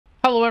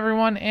Hello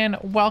everyone and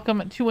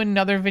welcome to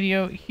another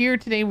video. Here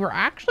today we're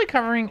actually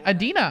covering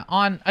Adina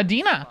on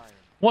Adina.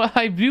 Well,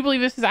 I do believe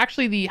this is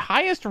actually the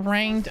highest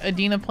ranked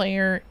Adina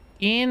player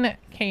in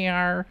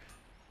KR.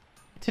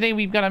 Today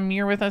we've got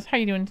Ameer with us. How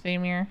you doing today,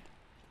 Ameer?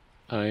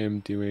 I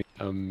am doing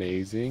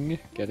amazing.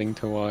 Getting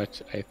to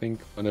watch, I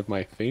think, one of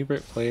my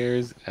favorite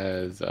players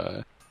as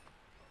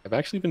I've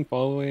actually been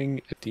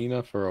following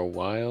Adina for a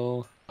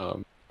while.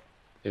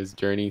 His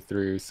journey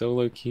through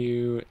solo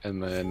queue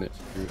and then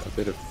through a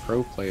bit of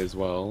pro play as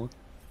well.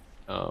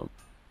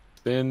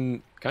 It's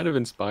been kind of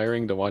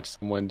inspiring to watch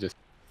someone just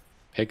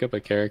pick up a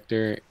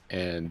character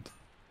and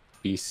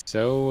be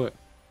so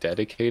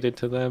dedicated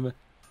to them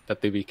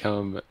that they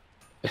become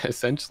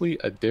essentially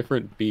a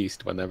different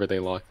beast whenever they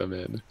lock them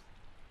in.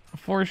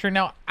 For sure.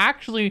 Now,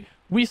 actually,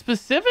 we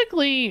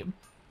specifically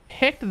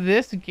picked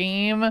this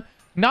game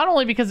not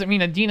only because, I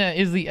mean, Adina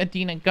is the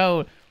Adina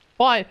GOAT,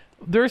 but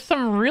there's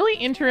some really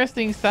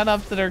interesting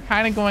setups that are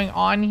kind of going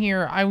on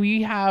here.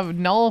 We have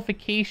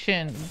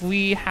nullification.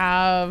 We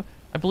have,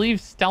 I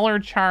believe, stellar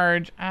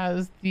charge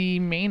as the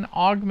main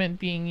augment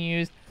being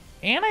used.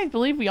 And I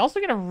believe we also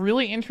get a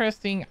really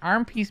interesting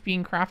arm piece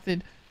being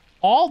crafted.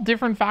 All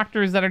different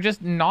factors that are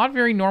just not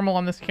very normal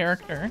on this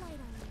character.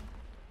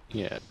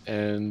 Yeah,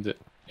 and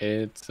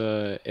it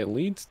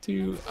leads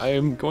to, I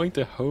am going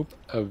to hope,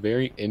 a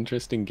very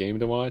interesting game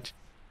to watch,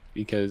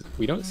 because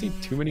we don't see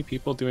too many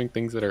people doing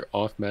things that are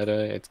off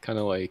meta. It's kind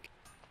of like,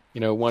 you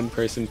know, one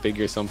person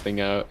figures something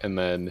out and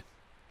then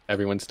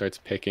everyone starts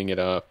picking it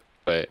up.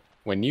 But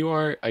when you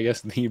are, I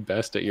guess, the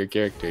best at your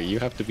character, you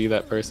have to be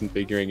that person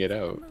figuring it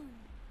out.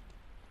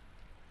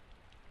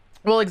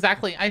 Well,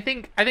 exactly. I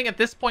think at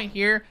this point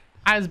here,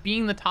 as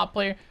being the top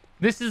player,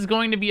 this is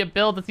going to be a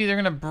build that's either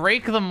going to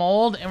break the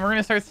mold and we're going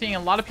to start seeing a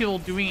lot of people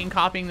doing and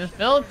copying this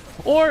build,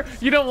 or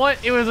you know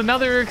what, it was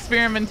another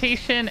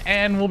experimentation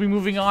and we'll be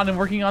moving on and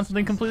working on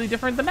something completely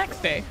different the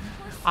next day.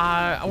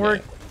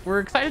 We're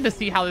excited to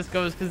see how this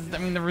goes, because I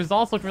mean the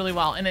results look really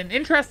well. And an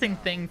interesting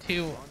thing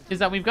too is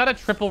that we've got a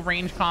triple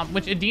range comp,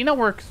 which Adina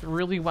works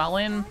really well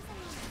in,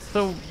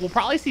 so we'll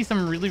probably see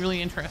some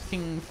really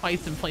interesting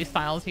fights and play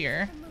styles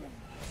here.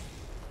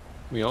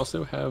 We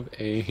also have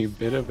a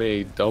bit of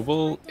a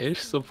double-ish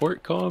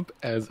support comp,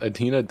 as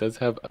Adina does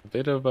have a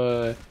bit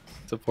of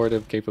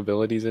supportive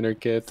capabilities in her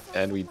kit,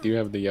 and we do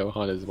have the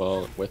Johan as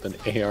well with an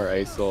AR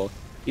ISOL.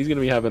 He's going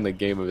to be having the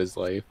game of his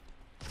life.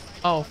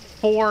 Oh,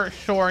 for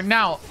sure.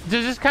 Now,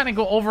 to just kind of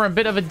go over a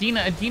bit of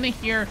Adina. Adina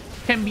here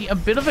can be a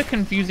bit of a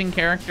confusing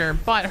character,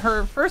 but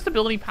her first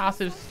ability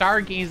passive,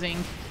 Stargazing,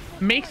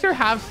 makes her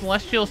have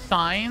celestial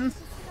signs,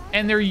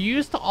 and they're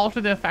used to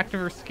alter the effect of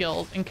her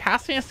skills. And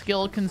casting a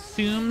skill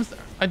consumes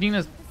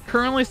Adina's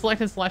currently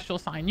selected celestial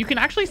sign. You can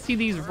actually see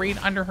these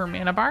right under her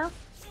mana bar.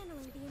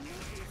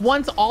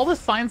 Once all the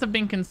signs have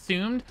been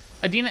consumed,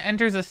 Adina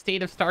enters a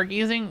state of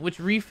stargazing, which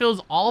refills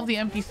all of the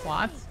empty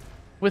slots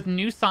with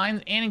new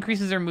signs and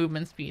increases her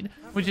movement speed,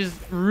 which is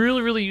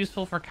really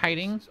useful for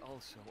kiting.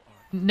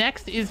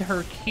 Next is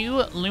her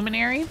Q,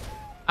 Luminary.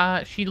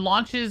 She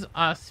launches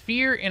a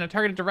sphere in a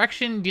targeted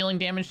direction, dealing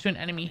damage to an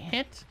enemy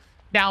hit.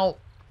 Now,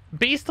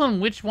 based on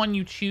which one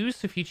you choose,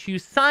 so if you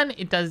choose Sun,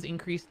 it does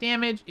increased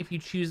damage. If you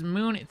choose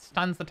Moon, it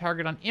stuns the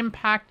target on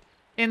impact.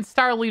 And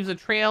Star leaves a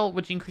trail,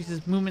 which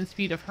increases movement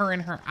speed of her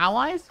and her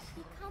allies.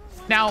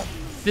 Now,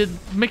 the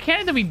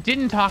mechanic that we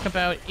didn't talk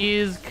about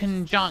is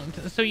conjunct.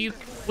 So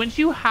once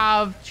you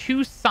have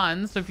two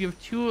suns, so if you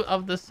have two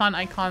of the sun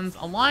icons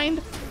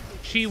aligned,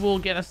 she will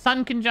get a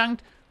sun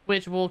conjunct,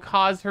 which will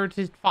cause her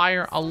to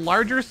fire a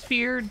larger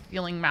sphere,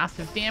 dealing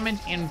massive damage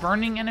and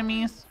burning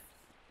enemies.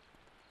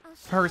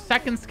 Her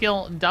second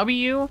skill,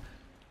 W,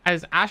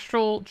 as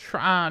Astral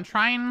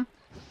Trine.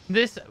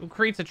 This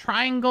creates a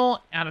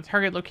triangle at a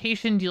target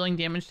location, dealing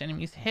damage to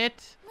enemies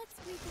hit.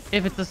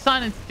 If it's the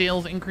sun, it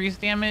deals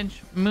increased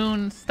damage.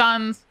 Moon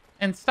stuns,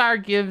 and Star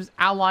gives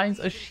allies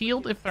a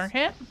shield if they're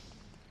hit.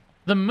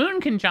 The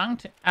Moon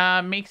conjunct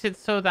makes it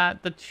so that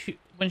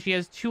when she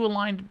has two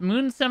aligned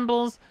moon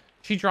symbols,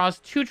 she draws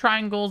two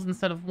triangles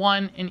instead of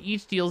one, and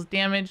each deals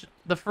damage.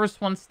 The first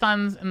one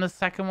stuns, and the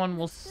second one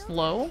will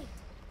slow.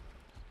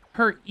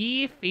 Her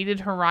E,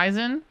 Faded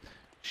Horizon,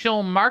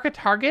 she'll mark a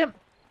target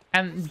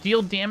and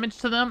deal damage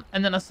to them,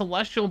 and then a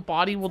celestial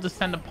body will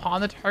descend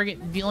upon the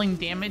target, dealing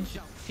damage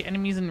to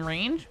enemies in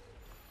range.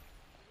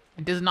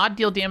 It does not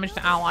deal damage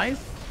to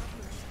allies,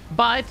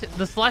 but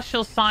the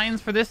celestial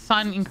signs for this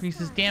sun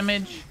increases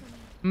damage.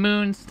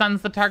 Moon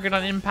stuns the target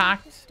on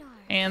impact,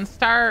 and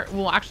Star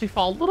will actually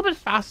fall a little bit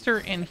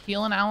faster and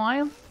heal an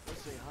ally.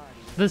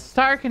 The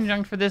Star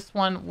conjunct for this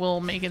one will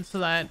make it so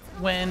that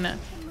when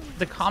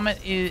the comet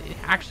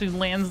actually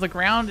lands the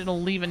ground,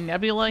 it'll leave a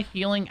nebula,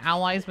 healing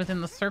allies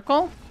within the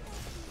circle.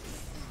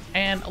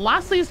 And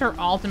lastly is her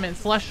ultimate,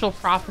 Celestial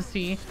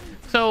Prophecy.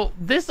 So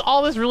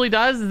all this really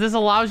does is this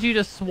allows you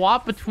to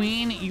swap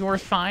between your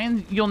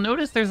signs. You'll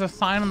notice there's a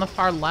sign on the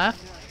far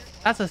left.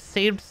 That's a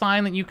saved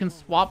sign that you can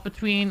swap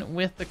between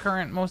with the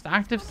current most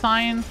active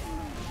sign.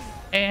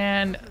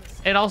 And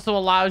it also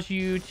allows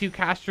you to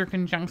cast your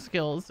conjunct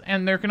skills.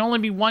 And there can only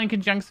be one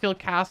conjunct skill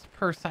cast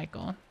per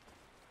cycle.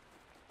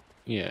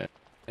 Yeah,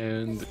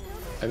 and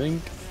I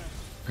think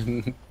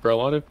for a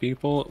lot of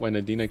people, when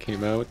Adina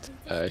came out,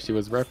 she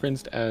was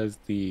referenced as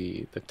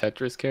the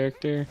Tetris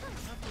character,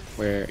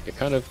 where you're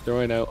kind of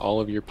throwing out all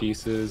of your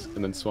pieces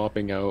and then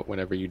swapping out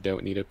whenever you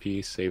don't need a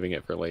piece, saving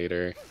it for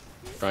later,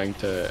 trying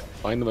to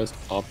find the most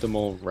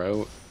optimal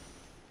route,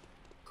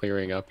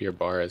 clearing up your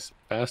bar as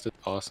fast as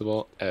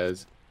possible,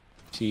 as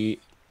she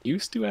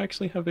used to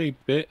actually have a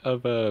bit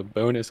of a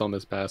bonus on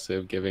this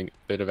passive, giving a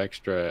bit of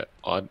extra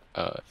odd,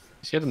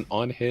 she had an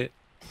on-hit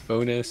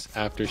bonus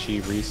after she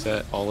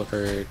reset all of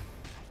her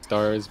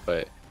stars,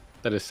 but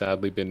that has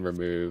sadly been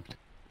removed.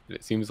 And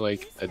it seems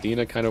like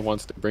Adina kind of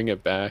wants to bring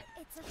it back,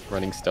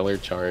 running Stellar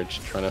Charge,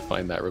 trying to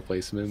find that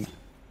replacement.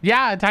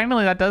 Yeah,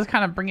 technically that does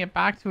kind of bring it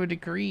back to a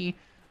degree.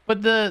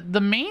 But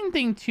the main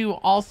thing too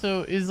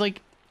also is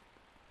like,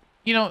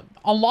 you know,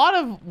 a lot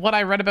of what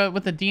I read about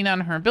with Adina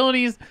and her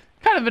abilities,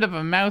 kind of a bit of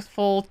a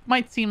mouthful,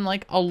 might seem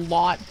like a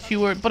lot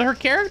to her, but her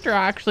character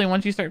actually,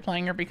 once you start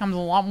playing her, becomes a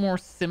lot more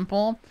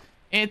simple.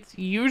 It's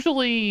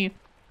usually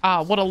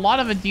what a lot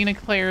of Adina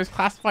players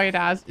classify it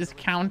as is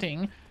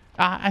counting.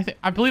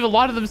 I believe a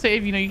lot of them say,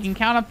 if you know, you can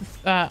count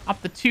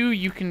up to 2,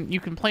 you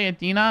can play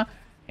Adina.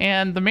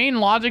 And the main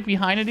logic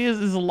behind it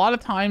is a lot of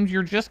times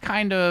you're just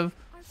kind of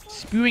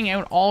spewing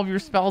out all of your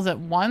spells at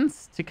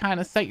once to kind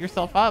of set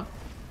yourself up.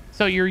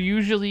 So you're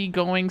usually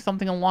going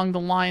something along the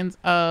lines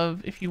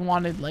of, if you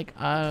wanted like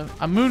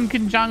a moon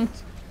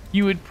conjunct,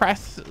 you would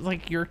press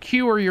like your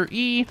Q or your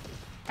E,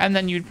 and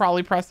then you'd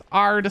probably press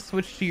R to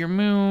switch to your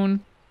moon,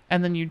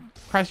 and then you'd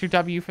press your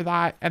W for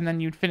that, and then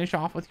you'd finish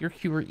off with your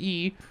Q or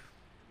E.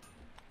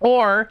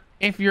 Or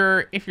if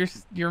your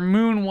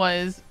moon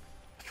was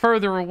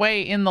further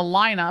away in the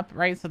lineup,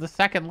 right? So the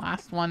second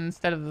last one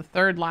instead of the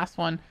third last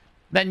one,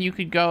 then you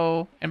could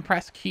go and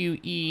press Q,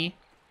 E,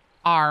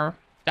 R,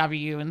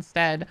 W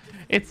instead.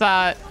 It's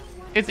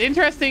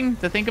interesting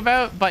to think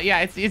about, but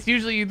yeah, it's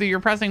usually either you're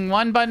pressing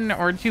 1 button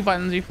or 2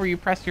 buttons before you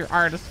press your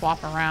R to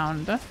swap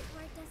around.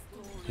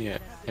 Yeah,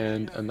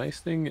 and a nice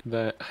thing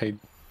that I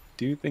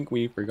do think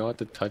we forgot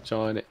to touch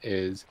on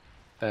is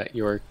that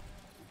your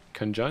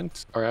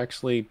conjuncts are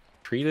actually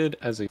treated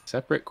as a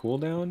separate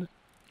cooldown.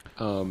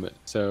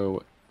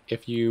 So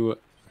if you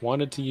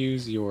wanted to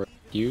use your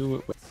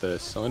Q with the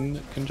Sun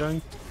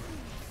conjunct,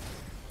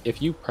 if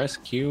you press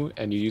Q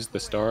and you use the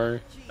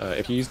star,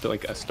 if you used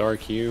like a star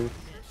Q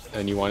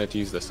and you wanted to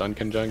use the Sun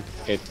conjunct,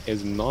 it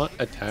is not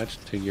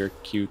attached to your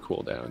Q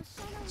cooldown.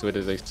 So it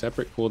is a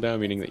separate cooldown,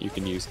 meaning that you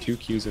can use 2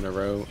 Qs in a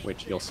row,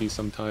 which you'll see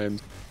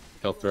sometimes.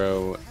 He'll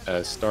throw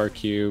a star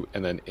Q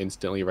and then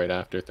instantly right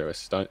after throw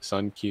a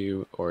Sun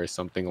Q or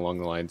something along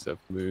the lines of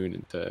moon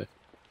into...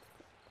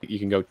 You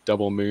can go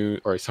double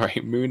moon, or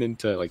sorry, moon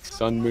into like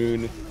Sun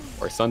Moon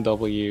or Sun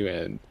W,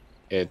 and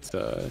it's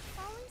a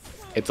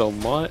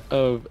lot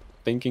of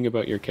thinking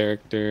about your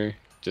character,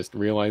 just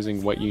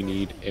realizing what you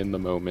need in the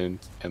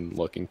moment and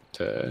looking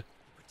to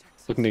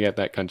get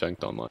that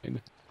conjunct online.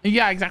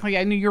 Yeah, exactly.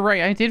 I knew you're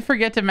right. I did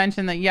forget to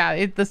mention that.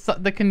 Yeah,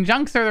 the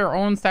conjuncts are their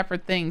own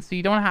separate things, so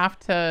you don't have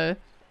to.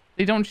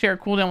 They don't share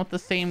cooldown with the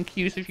same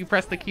Q. So if you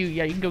press the Q,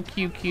 yeah, you can go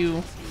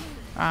QQ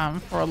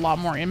for a lot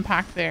more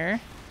impact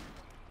there.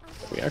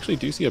 We actually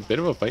do see a bit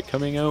of a fight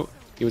coming out.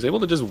 He was able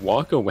to just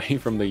walk away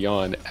from the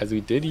yawn, as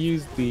we did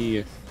use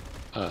the.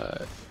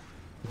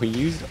 We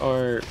used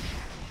our.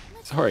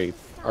 Sorry,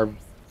 our.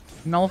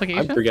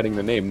 Nullification? I'm forgetting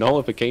the name.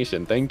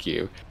 Nullification, thank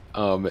you.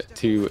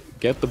 To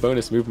get the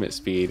bonus movement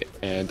speed,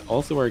 and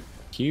also our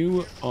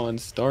Q on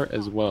start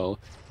as well.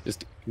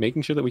 Just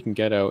making sure that we can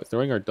get out,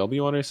 throwing our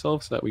W on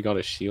ourselves so that we got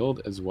a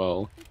shield as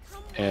well.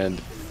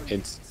 And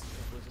it's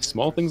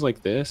small things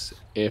like this.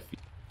 If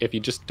you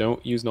just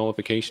don't use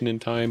nullification in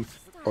time,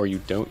 or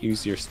you don't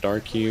use your star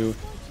Q,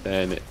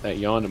 then that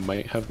yawn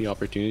might have the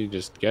opportunity to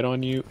just get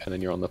on you, and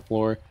then you're on the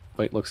floor.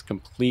 Fight looks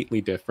completely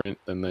different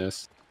than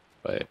this,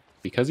 but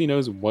because he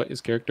knows what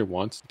his character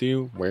wants to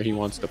do, where he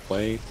wants to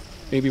play,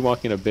 maybe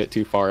walking a bit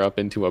too far up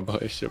into a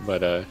bush,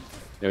 but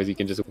knows he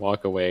can just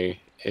walk away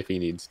if he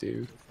needs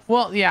to.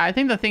 Well, yeah, I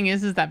think the thing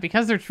is that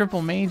because they're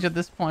triple mage at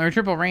this point, or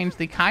triple range,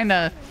 they kind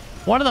of,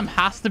 one of them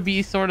has to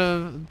be sort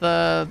of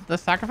the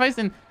sacrifice.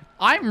 And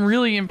I'm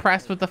really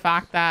impressed with the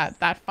fact that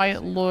that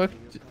fight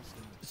looked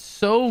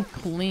so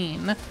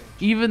clean,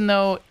 even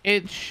though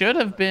it should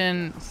have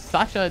been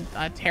such a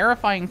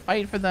terrifying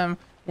fight for them,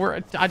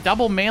 where a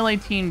double melee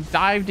team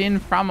dived in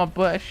from a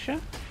bush.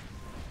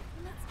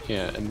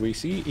 Yeah, and we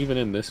see even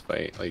in this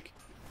fight, like,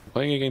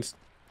 playing against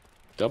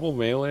double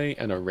melee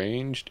and a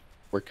ranged,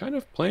 we're kind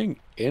of playing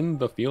in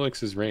the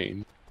Felix's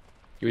range.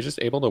 He was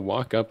just able to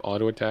walk up,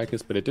 auto attack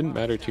us, but it didn't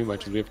matter too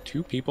much, as we have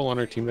 2 people on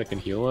our team that can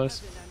heal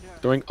us,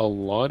 throwing a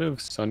lot of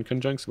Sun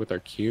conjuncts with our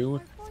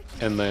Q,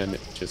 and then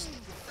just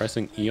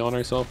pressing E on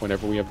ourselves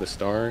whenever we have the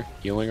star,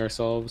 healing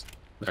ourselves.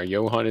 Our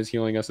Johann is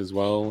healing us as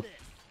well,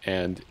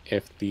 and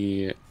if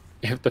the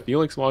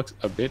Felix walks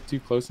a bit too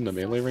close in the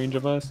melee range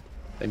of us,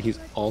 then he's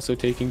also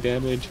taking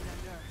damage.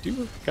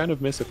 Do kind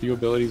of miss a few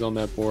abilities on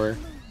that boar,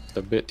 just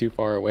a bit too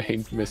far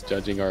away,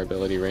 misjudging our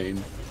ability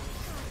range.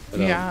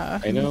 But, Yeah.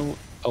 I know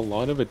a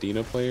lot of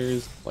Adina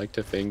players like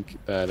to think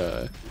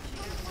that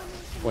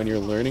when you're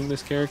learning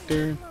this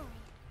character,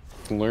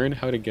 learn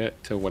how to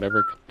get to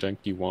whatever junk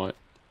you want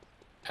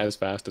as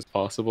fast as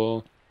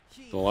possible.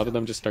 So a lot of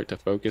them just start to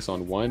focus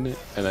on one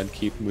and then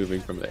keep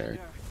moving from there.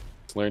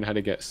 Just learn how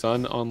to get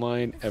sun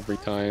online every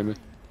time,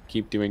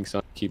 keep doing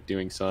sun,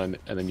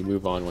 and then you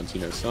move on once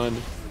you know sun.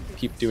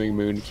 Keep doing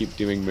moon,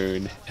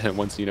 and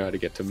once you know how to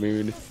get to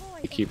moon,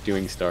 you keep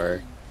doing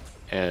star.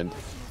 And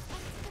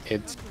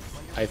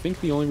I think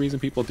the only reason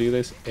people do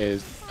this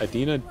is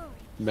Adina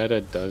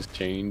meta does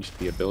change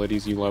the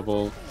abilities you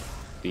level,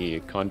 the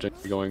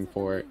conjunct you're going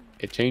for.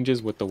 It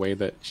changes with the way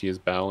that she is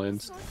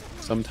balanced.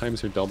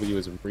 Sometimes her W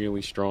is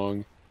really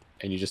strong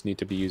and you just need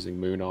to be using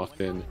moon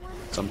often.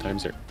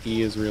 Sometimes her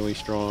E is really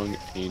strong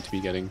and you need to be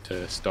getting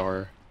to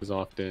star as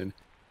often.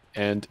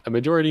 And a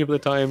majority of the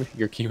time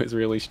your Q is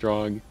really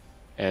strong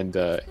and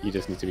you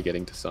just need to be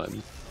getting to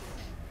sun.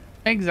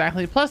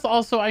 Exactly. Plus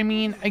also, I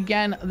mean,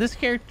 again, this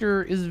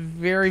character is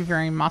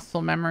very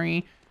muscle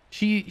memory.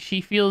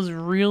 She feels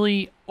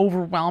really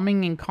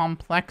overwhelming and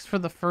complex for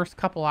the first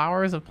couple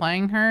hours of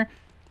playing her.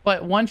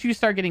 But once you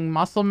start getting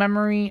muscle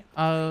memory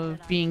of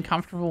being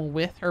comfortable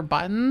with her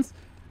buttons,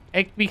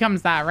 it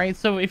becomes that, right?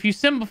 So if you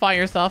simplify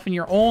yourself and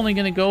you're only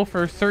going to go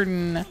for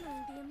certain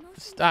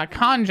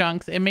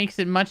conjuncts, it makes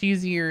it much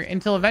easier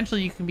until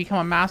eventually you can become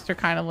a master,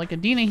 kind of like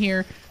Adina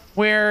here,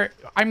 where,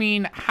 I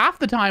mean, half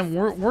the time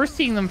we're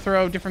seeing them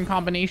throw different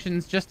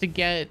combinations just to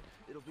get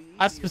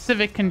a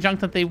specific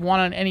conjunct that they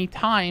want at any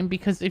time,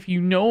 because if you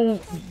know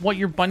what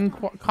your button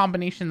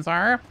combinations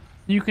are,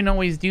 you can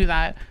always do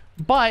that.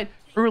 But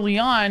early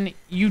on,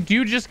 you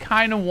do just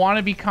kind of want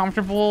to be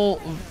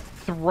comfortable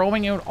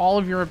throwing out all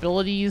of your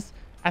abilities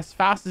as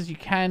fast as you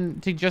can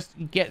to just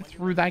get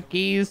through that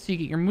gaze, so you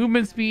get your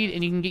movement speed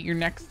and you can get your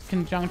next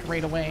conjunct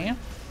right away.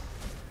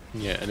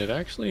 Yeah, and it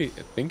actually,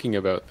 thinking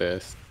about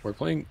this, we're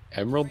playing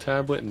Emerald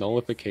Tablet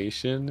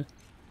Nullification.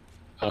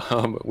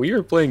 We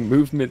are playing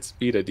movement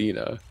speed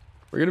Adina.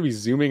 We're going to be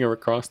zooming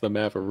across the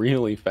map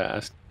really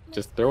fast.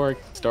 Just throw our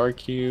star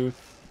Q,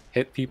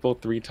 hit people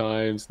 3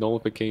 times,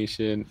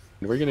 nullification,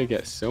 and we're going to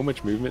get so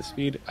much movement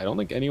speed, I don't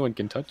think anyone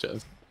can touch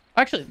us.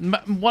 Actually,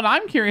 what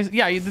I'm curious,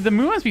 yeah, the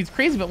movement speed's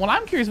crazy, but what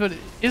I'm curious about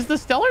is the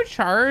stellar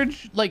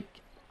charge, like,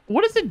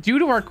 what does it do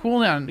to our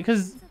cooldown?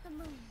 Because,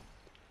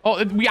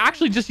 oh, we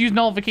actually just used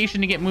nullification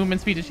to get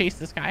movement speed to chase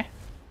this guy.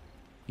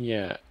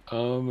 Yeah,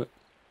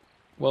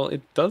 well,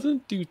 it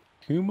doesn't do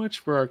too much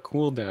for our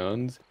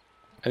cooldowns.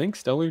 I think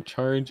stellar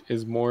charge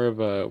is more of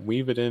a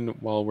weave it in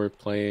while we're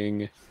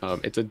playing.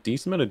 It's a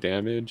decent amount of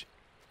damage.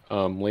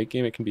 Late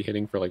game it can be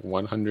hitting for like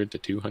 100 to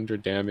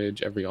 200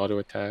 damage every auto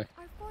attack.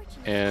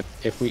 And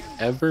if we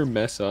ever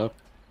mess up,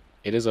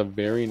 it is a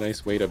very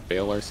nice way to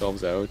bail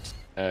ourselves out,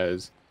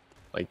 as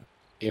like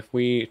if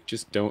we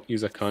just don't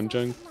use a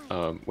conjunct,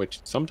 which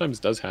sometimes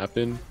does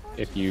happen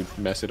if you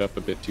mess it up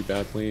a bit too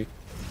badly,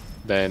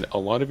 then a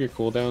lot of your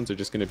cooldowns are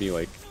just going to be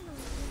like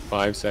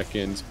 5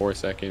 seconds, 4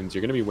 seconds.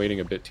 You're going to be waiting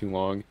a bit too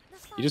long.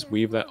 You just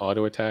weave that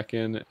auto attack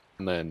in,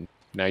 and then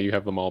now you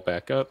have them all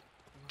back up.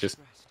 Just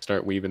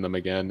start weaving them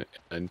again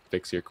and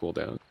fix your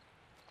cooldown.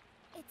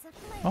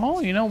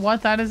 Oh, you know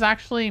what? That is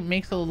actually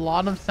makes a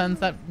lot of sense.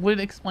 That would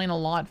explain a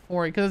lot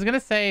for it. Because I was going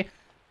to say,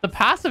 the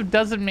passive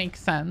doesn't make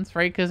sense,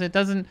 right? Because it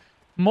doesn't...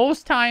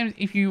 Most times,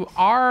 if you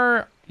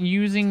are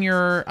using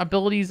your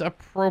abilities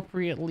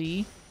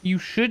appropriately, you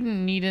shouldn't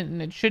need it,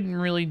 and it shouldn't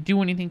really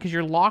do anything because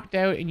you're locked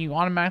out and you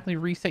automatically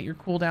reset your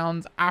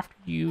cooldowns after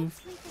you've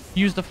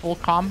used the full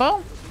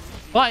combo.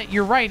 But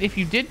you're right, if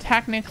you did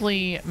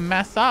technically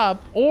mess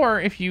up, or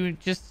if you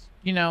just,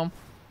 you know,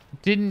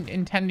 didn't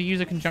intend to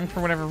use a conjunct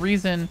for whatever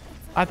reason,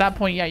 at that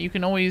point, yeah, you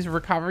can always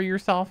recover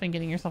yourself and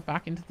getting yourself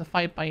back into the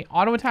fight by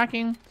auto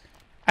attacking.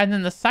 And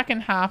then the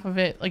second half of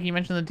it, like you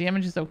mentioned, the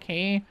damage is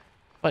okay.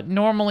 But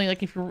normally,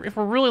 like if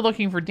we're really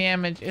looking for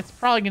damage, it's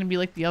probably going to be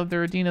like the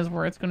other Adinas,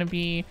 where it's going to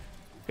be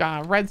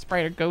Red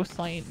Sprite or Ghost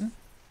Light.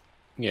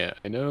 Yeah,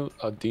 I know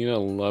Adina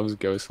loves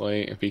Ghost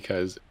Light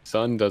because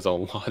Sun does a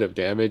lot of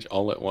damage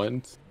all at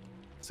once.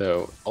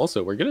 So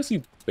also, we're going to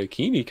see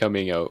Bikini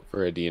coming out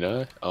for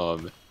Adina.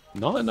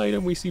 Not an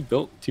item we see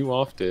built too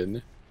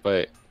often,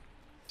 but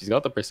she's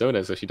got the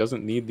persona, so she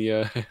doesn't need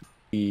the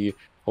the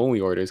holy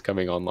orders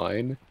coming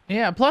online.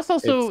 Yeah, plus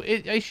also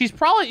she's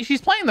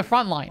playing the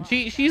front line.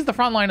 She's the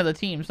front line of the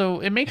team, so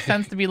it makes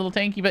sense to be a little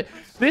tanky. But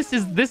this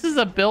is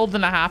a build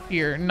and a half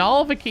here.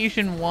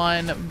 Nullification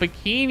 1,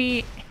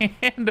 Bikini,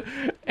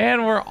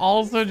 and we're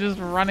also just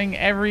running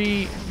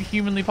every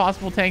humanly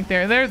possible tank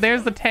there.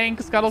 There's the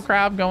tank Scuttle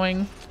Crab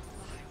going.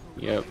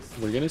 Yep,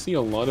 we're gonna see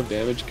a lot of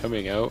damage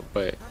coming out,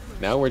 but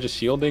now we're just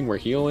shielding, we're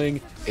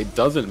healing. It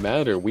doesn't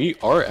matter. We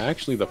are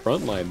actually the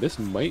front line. This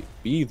might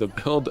be the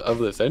build of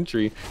the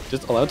century.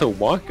 Just allowed to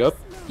walk up,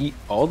 eat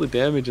all the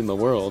damage in the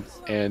world,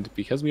 and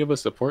because we have a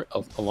support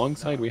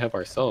alongside we have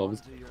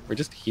ourselves, we're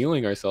just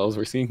healing ourselves.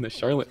 We're seeing the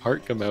Charlotte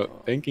Heart come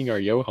out, thanking our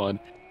Johan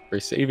for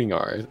saving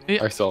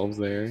ourselves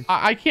there.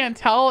 I can't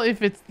tell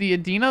if it's the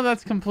Adina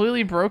that's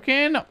completely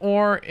broken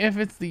or if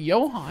it's the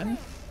Johan.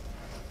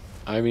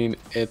 I mean,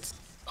 it's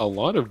a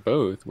lot of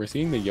both. We're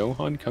seeing the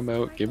Johann come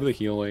out, give the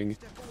healing.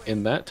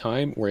 In that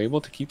time, we're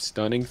able to keep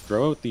stunning,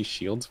 throw out these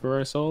shields for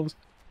ourselves,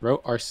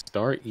 throw our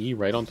star E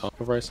right on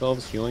top of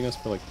ourselves, healing us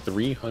for like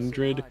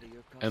 300,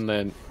 and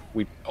then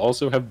we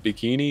also have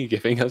Bikini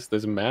giving us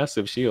this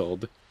massive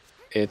shield.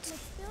 It's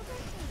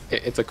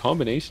a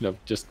combination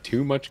of just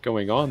too much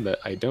going on that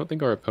I don't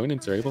think our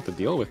opponents are able to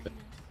deal with it.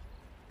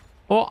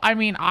 Well, I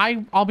mean,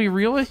 I'll be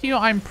real with you.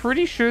 I'm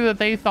pretty sure that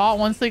they thought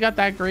once they got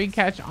that great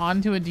catch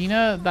onto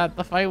Adina that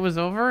the fight was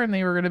over and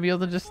they were going to be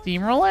able to just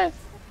steamroll it,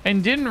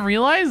 and didn't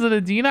realize that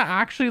Adina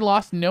actually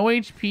lost no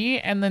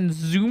HP and then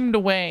zoomed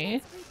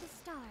away.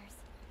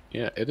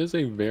 Yeah, it is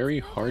a very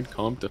hard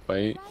comp to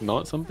fight.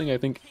 Not something I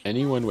think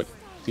anyone would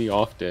see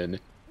often.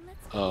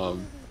 Kind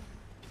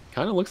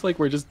of looks like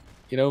we're just,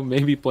 you know,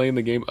 maybe playing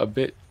the game a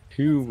bit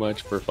too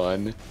much for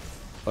fun.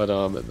 But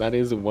that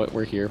is what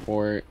we're here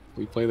for.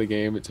 We play the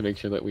game to make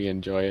sure that we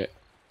enjoy it.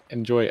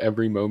 Enjoy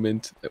every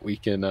moment that we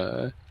can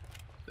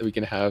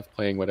have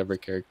playing whatever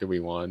character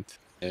we want.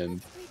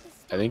 And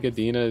I think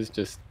Adina has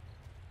just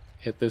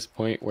hit this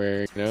point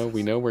where, you know,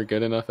 we know we're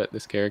good enough at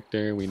this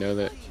character. We know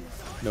that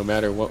no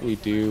matter what we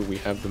do, we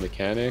have the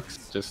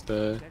mechanics. Just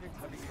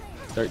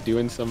start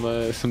doing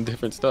some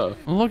different stuff.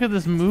 Look at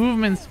this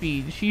movement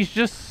speed. She's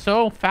just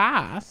so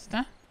fast.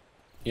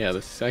 Yeah,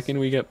 the second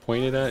we get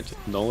pointed at,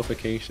 just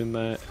nullification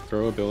that,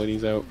 throw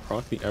abilities out,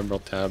 proc the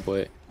Emerald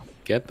Tablet,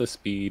 get the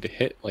speed,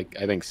 hit like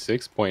I think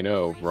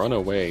 6.0, run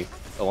away.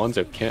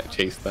 Alonso can't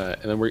chase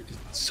that, and then we're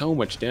so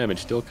much damage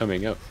still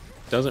coming out.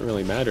 Doesn't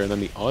really matter, and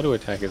then the auto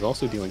attack is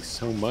also dealing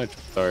so much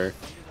with our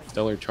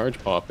stellar charge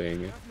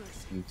popping,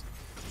 and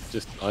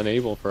just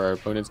unable for our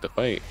opponents to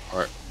fight.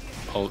 Our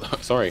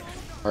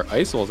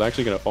Isol is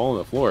actually going to fall on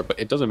the floor, but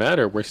it doesn't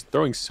matter. We're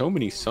throwing so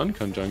many Sun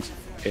Conjuncts.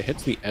 It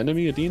hits the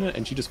enemy Adina,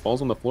 and she just falls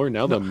on the floor.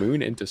 Now the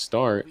Moon into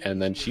Star, and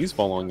then she's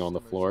falling on the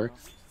floor.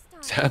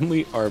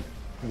 Sadly,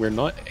 we're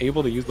not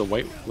able to use the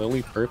White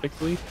Lily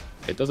perfectly.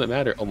 It doesn't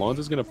matter.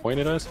 Alonso's going to point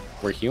at us.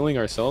 We're healing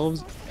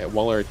ourselves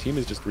while our team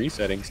is just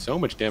resetting. So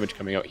much damage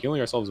coming out.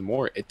 Healing ourselves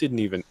more. It didn't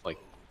even, like,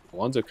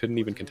 Alonso couldn't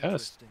even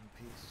contest.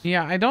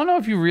 Yeah, I don't know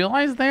if you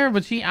realized there,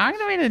 but she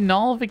activated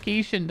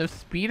nullification to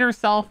speed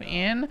herself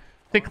in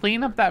to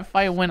clean up that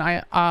fight when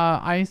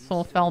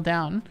Isol fell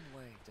down.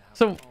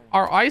 So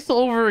our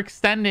Isol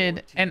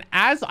overextended, and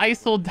as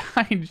Isol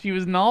died, she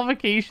was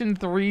nullification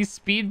 3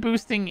 speed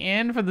boosting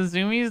in for the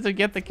zoomies to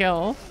get the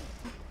kill.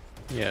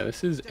 Yeah,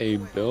 this is a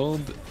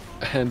build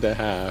and a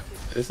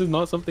half. This is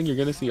not something you're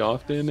going to see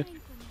often,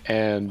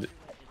 and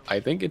I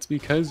think it's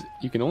because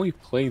you can only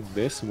play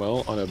this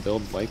well on a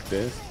build like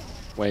this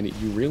when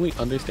you really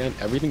understand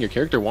everything your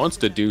character wants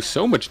to do.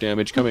 So much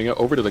damage coming out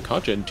over to the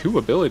Kacha and 2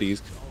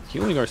 abilities,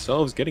 healing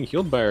ourselves, getting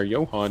healed by our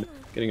Johann,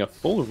 getting a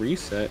full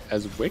reset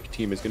as Wick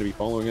team is going to be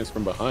following us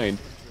from behind.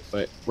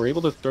 But we're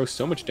able to throw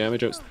so much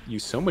damage out,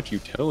 use so much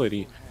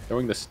utility,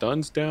 throwing the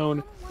stuns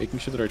down, making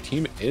sure that our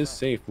team is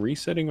safe,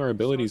 resetting our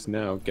abilities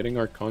now, getting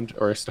our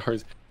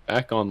stars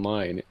back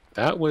online.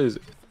 That was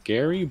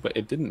scary, but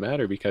it didn't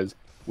matter because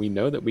we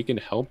know that we can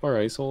help our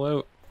Isol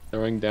out,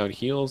 throwing down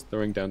heals,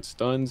 throwing down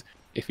stuns.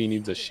 If he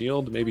needs a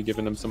shield, maybe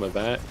giving him some of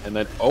that. And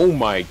then, oh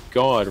my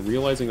god,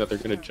 realizing that they're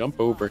going to jump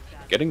over,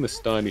 getting the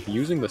stun,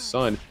 using the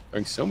sun,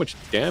 throwing so much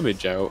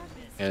damage out.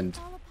 And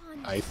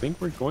I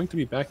think we're going to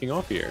be backing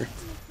off here.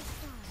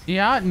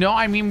 Yeah, no,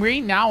 I mean,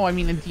 right now, I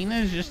mean, Adina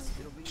is just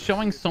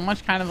showing so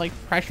much kind of like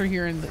pressure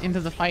here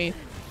into the fight.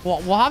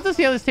 Well, we'll have to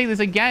see how this takes this.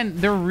 Again,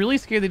 they're really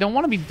scared. They don't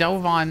want to be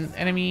dove on.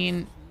 And I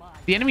mean,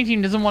 the enemy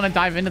team doesn't want to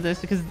dive into this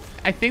because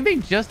I think they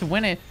just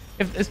win it.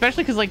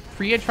 Especially because like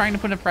Priya trying to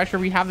put in pressure,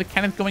 we have the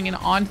Kenneth going in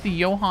onto the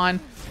Johann,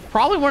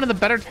 probably one of the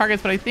better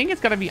targets, but I think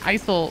it's got to be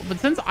Isol. But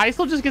since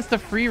Isol just gets the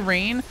free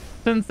reign,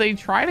 since they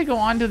try to go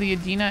onto the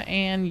Adina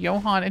and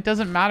Johann, it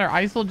doesn't matter.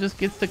 Isol just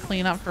gets to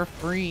clean up for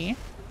free.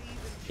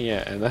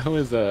 Yeah, and that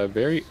was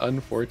very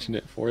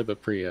unfortunate for the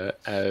Priya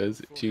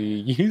as she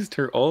used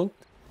her ult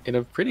in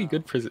a pretty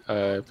good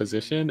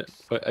position,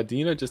 but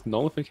Adina just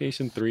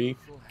nullification 3,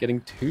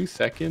 getting 2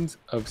 seconds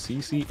of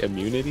CC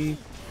immunity,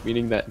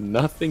 meaning that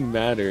nothing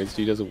matters.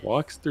 She just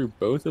walks through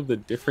both of the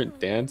different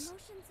dance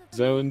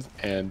zones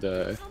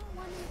and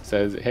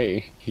says,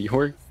 hey,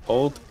 your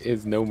ult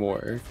is no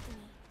more.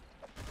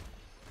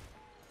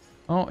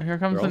 Oh, here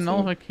comes the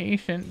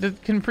nullification.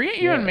 Can Priya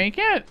even make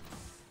it?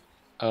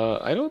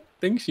 I don't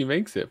think she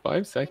makes it.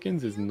 5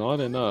 seconds is not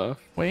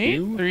enough. Wait,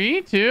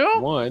 3, 2,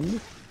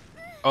 1.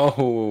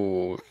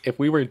 Oh, if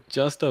we were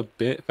just a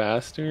bit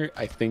faster,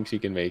 I think she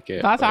can make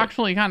it. That's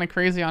actually kind of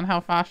crazy on how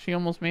fast she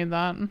almost made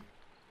that.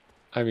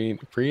 I mean,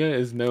 Priya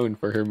is known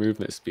for her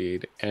movement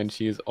speed, and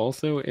she is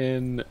also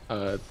in,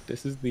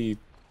 this is the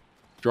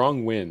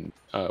Strong Wind,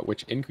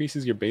 which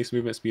increases your base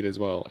movement speed as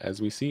well.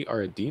 As we see,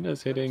 our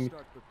Adina's hitting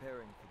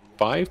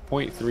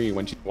 5.3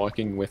 when she's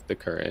walking with the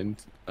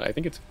current. I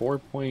think it's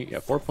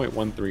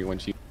 4.13 when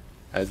she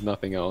has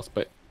nothing else,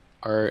 but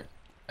our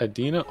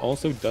Adina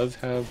also does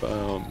have,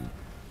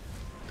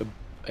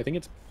 I think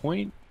it's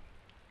 0.1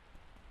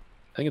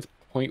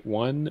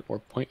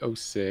 or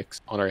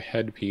 0.06 on our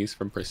headpiece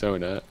from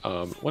Persona.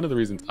 One of the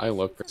reasons I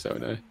love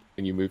Persona,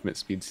 you movement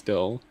speed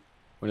still.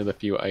 One of the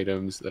few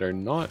items that are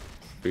not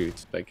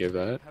boots that give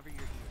that.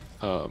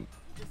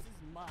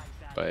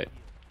 But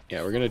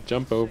yeah, we're gonna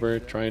jump over,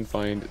 try and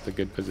find the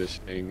good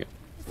positioning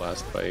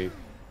last fight.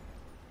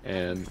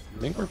 And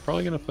I think we're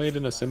probably gonna play it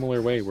in a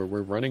similar way where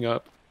we're running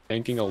up,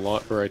 tanking a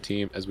lot for our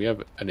team as we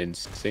have an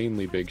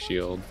insanely big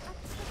shield.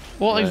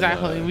 Well,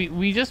 exactly.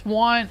 We just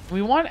want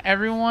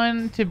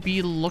everyone to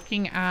be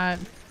looking at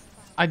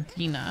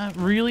Adina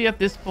really at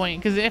this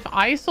point, because if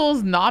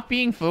Isol's not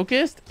being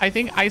focused, I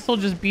think Isol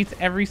just beats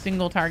every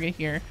single target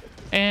here.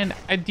 And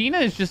Adina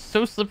is just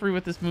so slippery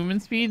with this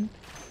movement speed.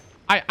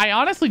 I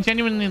honestly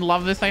genuinely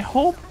love this. I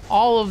hope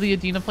all of the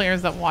Adina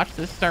players that watch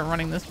this start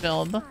running this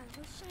build.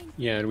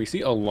 Yeah, and we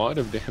see a lot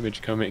of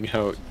damage coming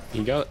out.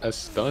 He got a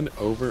stun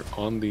over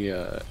on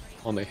the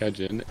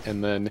Hyejin,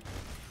 and then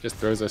just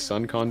throws a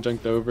Sun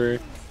Conjunct over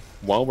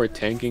while we're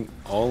tanking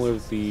all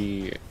of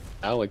the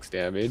Alex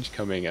damage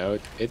coming out.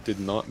 It did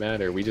not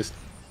matter. We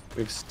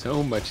have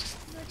so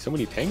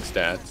many tank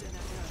stats.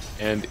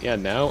 And yeah,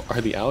 now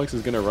the Alex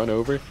is gonna run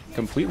over,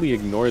 completely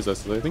ignores us.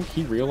 So I think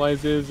he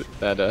realizes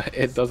that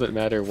it doesn't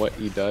matter what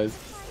he does.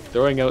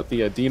 Throwing out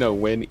the Adina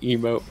win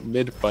emote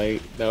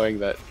mid-fight, knowing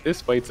that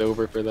this fight's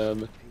over for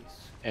them.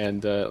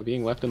 And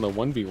being left in the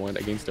 1v1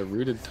 against a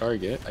rooted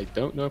target. I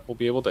don't know if we'll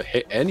be able to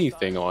hit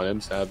anything on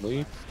him,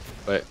 sadly.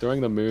 But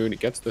throwing the moon,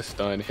 gets the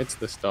stun, hits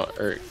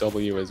the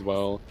W as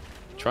well.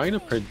 Trying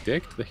to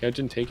predict the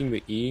Hyejin taking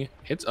the E,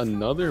 hits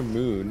another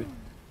moon,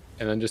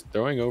 and then just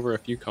throwing over a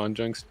few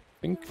conjuncts.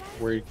 I think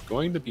we're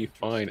going to be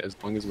fine as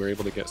long as we're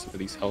able to get some of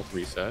these health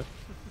reset.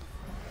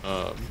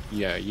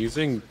 Yeah,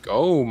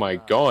 oh my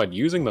god,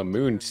 using the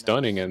moon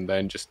stunning and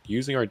then just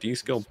using our D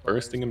skill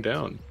bursting him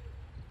down.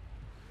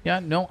 Yeah,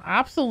 no,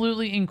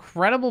 absolutely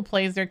incredible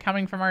plays there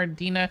coming from our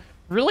Adina.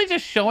 Really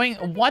just showing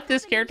what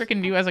this character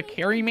can do as a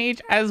carry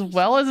mage as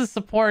well as a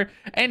support,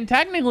 and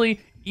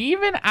technically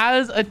even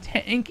as a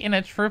tank in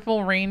a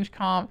triple range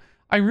comp.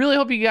 I really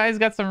hope you guys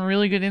got some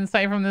really good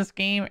insight from this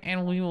game,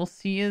 and we will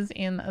see you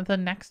in the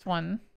next one.